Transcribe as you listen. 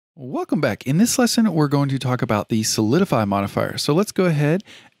Welcome back. In this lesson, we're going to talk about the solidify modifier. So let's go ahead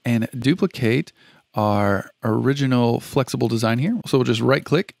and duplicate our original flexible design here. So we'll just right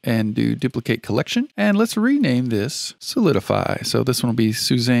click and do duplicate collection. And let's rename this solidify. So this one will be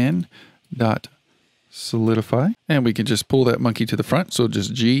Suzanne.solidify. And we can just pull that monkey to the front. So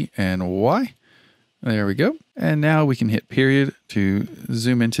just G and Y. There we go. And now we can hit period to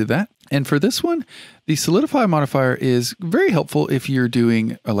zoom into that. And for this one, the solidify modifier is very helpful if you're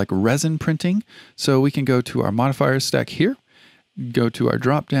doing like resin printing. So we can go to our modifiers stack here, go to our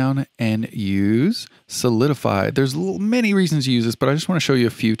drop down and use solidify. There's many reasons to use this, but I just want to show you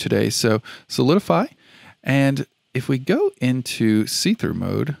a few today. So solidify. And if we go into see-through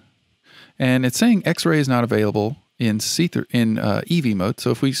mode, and it's saying X-ray is not available in see-through in EV mode.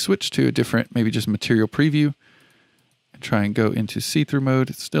 So if we switch to a different, maybe just material preview, try and go into see-through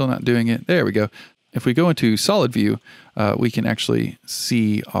mode. It's still not doing it. There we go. If we go into solid view, we can actually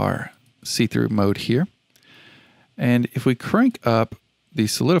see our see-through mode here. And if we crank up the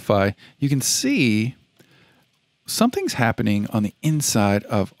solidify, you can see something's happening on the inside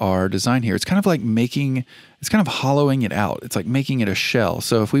of our design here. It's kind of like it's kind of hollowing it out. It's like making it a shell.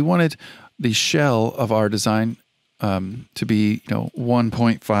 So if we wanted the shell of our design to be,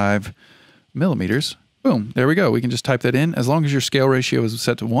 1.5 millimeters, boom, there we go. We can just type that in as long as your scale ratio is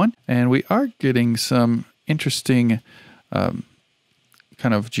set to 1. And we are getting some interesting kind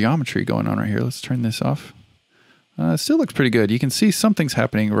of geometry going on right here. Let's turn this off. It still looks pretty good. You can see something's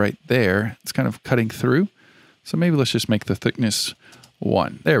happening right there. It's kind of cutting through. So maybe let's just make the thickness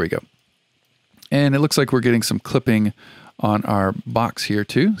 1. There we go. And it looks like we're getting some clipping on our box here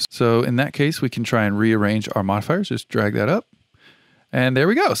too. So in that case, we can try and rearrange our modifiers. Just drag that up. And there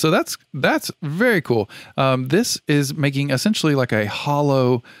we go. So that's very cool. This is making essentially like a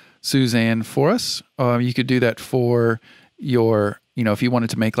hollow Suzanne for us. You could do that for your, if you wanted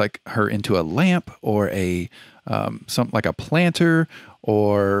to make like her into a lamp or something like a planter,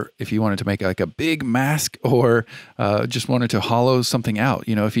 or if you wanted to make like a big mask, or just wanted to hollow something out.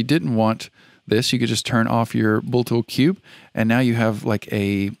 If you didn't want this, you could just turn off your Bull Tool Cube, and now you have like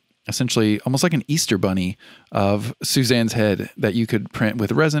essentially almost like an Easter bunny of Suzanne's head that you could print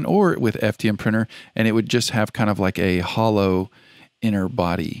with resin or with FDM printer, and it would just have kind of like a hollow inner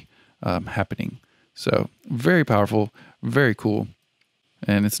body happening. So very powerful, very cool.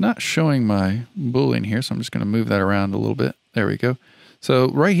 And it's not showing my boolean here, so I'm just going to move that around a little bit. There we go. So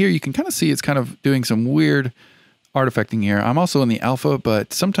right here, you can kind of see it's kind of doing some weird artifacting here. I'm also in the alpha,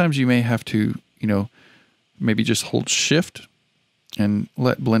 but sometimes you may have to, maybe just hold shift and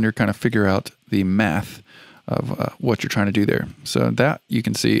let Blender kind of figure out the math of what you're trying to do there. So that you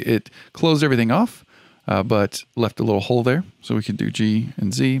can see it closed everything off, but left a little hole there. So we can do G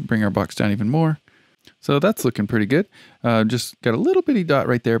and Z, bring our box down even more. So that's looking pretty good. Just got a little bitty dot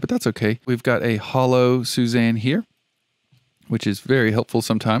right there, but that's okay. We've got a hollow Suzanne here, which is very helpful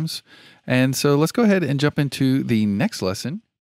sometimes. And so let's go ahead and jump into the next lesson.